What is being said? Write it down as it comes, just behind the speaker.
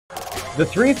The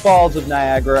three falls of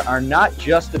Niagara are not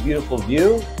just a beautiful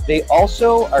view, they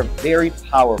also are very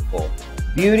powerful.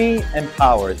 Beauty and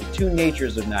power, the two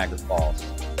natures of Niagara Falls.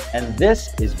 And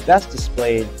this is best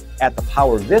displayed at the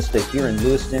Power Vista here in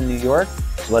Lewiston, New York.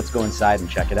 So let's go inside and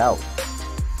check it out.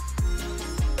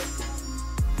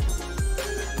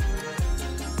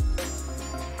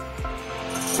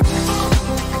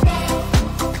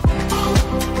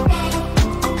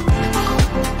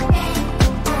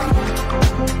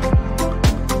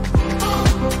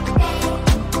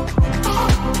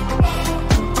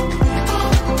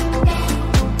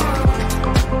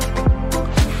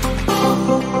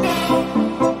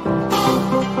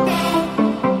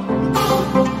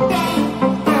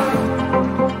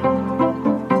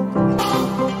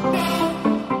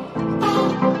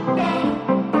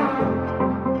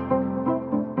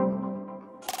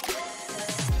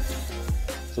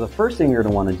 So the first thing you're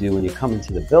going to want to do when you come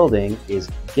into the building is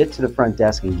get to the front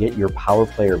desk and get your Power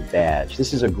Player badge.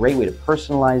 This is a great way to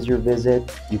personalize your visit.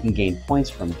 You can gain points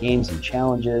from games and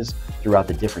challenges throughout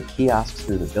the different kiosks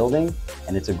through the building,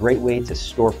 and it's a great way to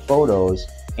store photos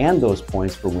and those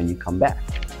points for when you come back.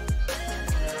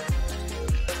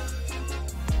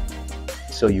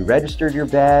 So you registered your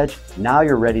badge, now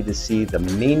you're ready to see the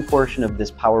main portion of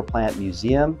this power plant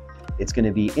museum. It's going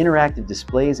to be interactive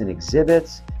displays and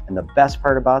exhibits. And the best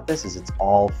part about this is it's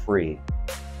all free.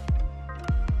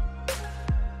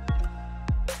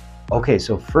 Okay,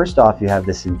 so first off, you have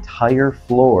this entire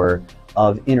floor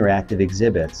of interactive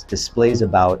exhibits, displays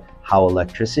about how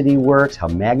electricity works, how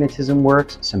magnetism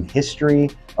works, some history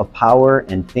of power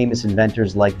and famous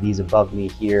inventors like these above me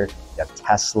here. You have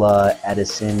Tesla,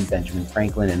 Edison, Benjamin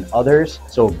Franklin, and others.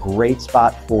 So a great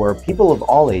spot for people of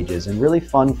all ages and really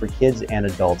fun for kids and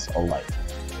adults alike.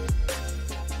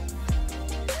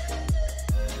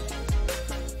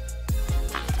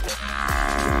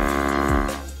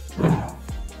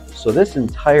 So this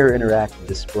entire interactive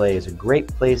display is a great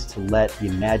place to let the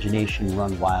imagination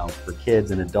run wild for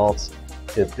kids and adults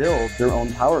to build their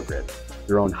own power grid,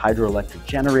 their own hydroelectric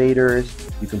generators.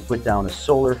 You can put down a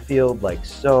solar field like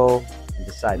so and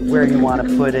decide where you want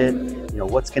to put it,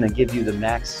 what's going to give you the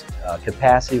max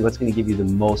capacity, what's going to give you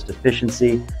the most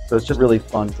efficiency. So it's just really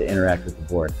fun to interact with the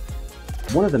board.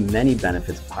 One of the many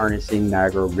benefits of harnessing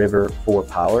Niagara River for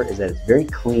power is that it's very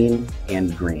clean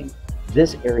and green.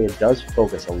 This area does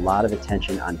focus a lot of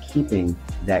attention on keeping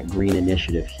that green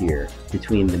initiative here.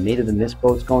 Between the Maid of the Mist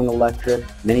boats going electric,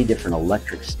 many different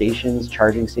electric stations,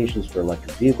 charging stations for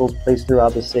electric vehicles placed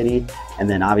throughout the city, and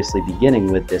then obviously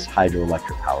beginning with this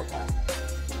hydroelectric power plant.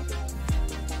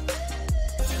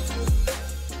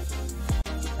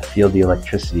 I feel the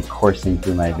electricity coursing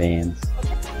through my veins.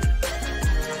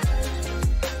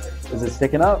 Is it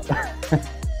sticking up?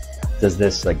 Does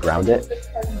this ground it?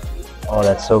 Oh,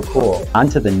 that's so cool. On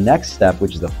to the next step,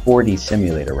 which is the 4D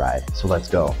simulator ride. So let's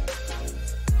go.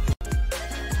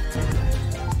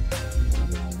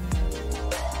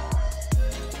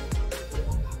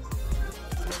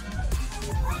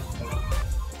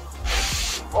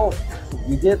 Oh,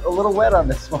 you get a little wet on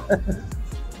this one.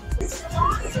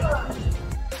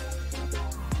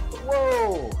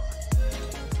 Whoa!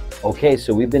 Okay,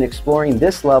 so we've been exploring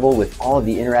this level with all of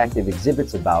the interactive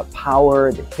exhibits about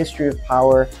power, the history of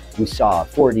power. We saw a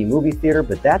 4D movie theater,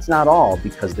 but that's not all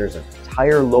because there's an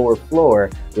entire lower floor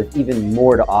with even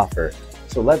more to offer.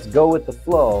 So let's go with the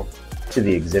flow to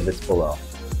the exhibits below.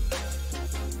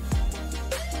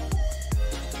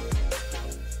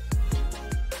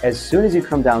 As soon as you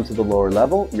come down to the lower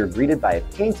level, you're greeted by a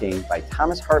painting by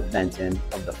Thomas Hart Benton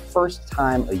of the first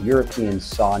time a European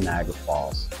saw Niagara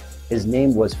Falls. His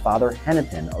name was Father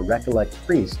Hennepin, a Recollect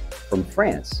priest from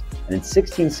France. And in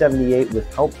 1678,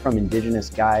 with help from indigenous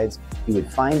guides, he would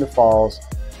find the falls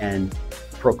and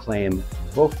proclaim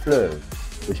Beau Fleuve,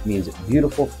 which means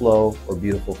beautiful flow or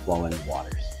beautiful flowing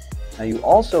waters. Now you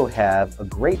also have a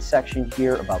great section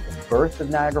here about the birth of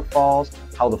Niagara Falls,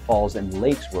 how the falls and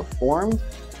lakes were formed.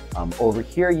 Over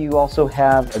here you also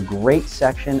have a great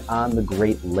section on the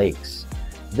Great Lakes.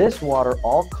 This water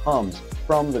all comes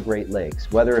from the Great Lakes,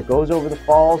 whether it goes over the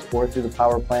falls or through the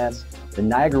power plants. The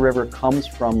Niagara River comes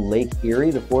from Lake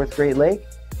Erie, the 4th Great Lake,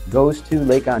 goes to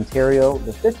Lake Ontario,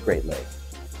 the 5th Great Lake.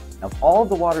 Now, if all of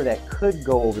the water that could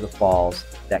go over the falls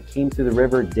that came through the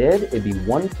river did, it'd be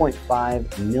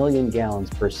 1.5 million gallons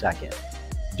per second.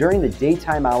 During the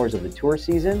daytime hours of the tour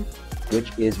season,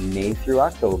 which is May through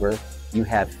October, you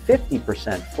have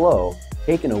 50% flow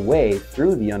taken away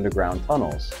through the underground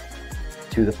tunnels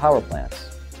to the power plants.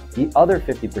 The other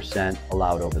 50%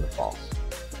 allowed over the falls.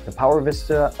 The Power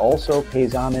Vista also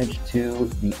pays homage to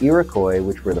the Iroquois,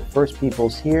 which were the first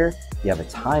peoples here You have a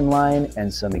timeline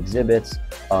and some exhibits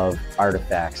of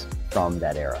artifacts from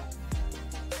that era.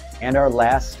 And our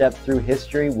last step through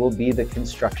history will be the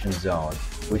construction zone,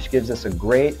 which gives us a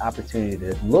great opportunity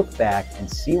to look back and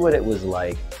see what it was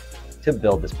like to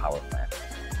build this power plant.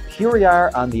 Here we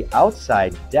are on the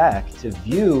outside deck to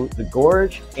view the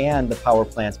gorge and the power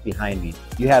plants behind me.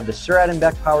 You have the Sir Adam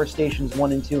Beck Power Stations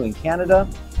 1 and 2 in Canada,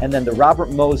 and then the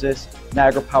Robert Moses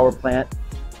Niagara Power Plant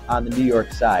on the New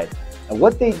York side. And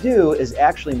what they do is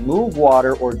actually move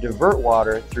water or divert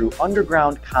water through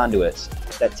underground conduits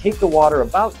that take the water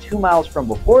about 2 miles from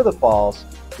before the falls,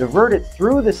 divert it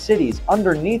through the cities,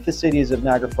 underneath the cities of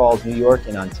Niagara Falls, New York,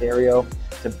 and Ontario,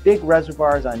 to big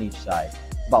reservoirs on each side.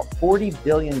 About 40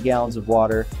 billion gallons of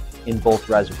water in both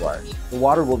reservoirs. The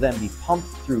water will then be pumped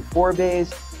through 4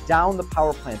 bays, down the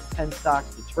power plant's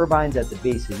penstocks to turbines at the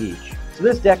base of each. So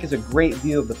this deck is a great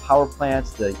view of the power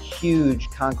plants, the huge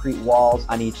concrete walls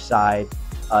on each side.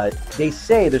 They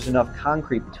say there's enough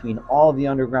concrete between all of the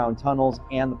underground tunnels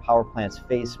and the power plant's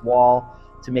face wall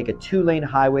to make a 2-lane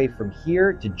highway from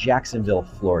here to Jacksonville,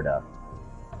 Florida.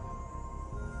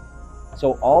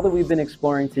 So all that we've been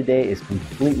exploring today is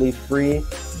completely free.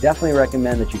 Definitely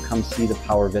recommend that you come see the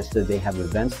Power Vista. They have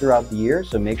events throughout the year,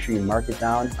 so make sure you mark it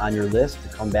down on your list to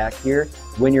come back here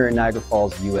when you're in Niagara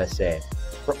Falls, USA.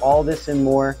 For all this and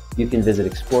more, you can visit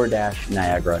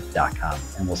explore-niagara.com,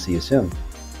 and we'll see you soon.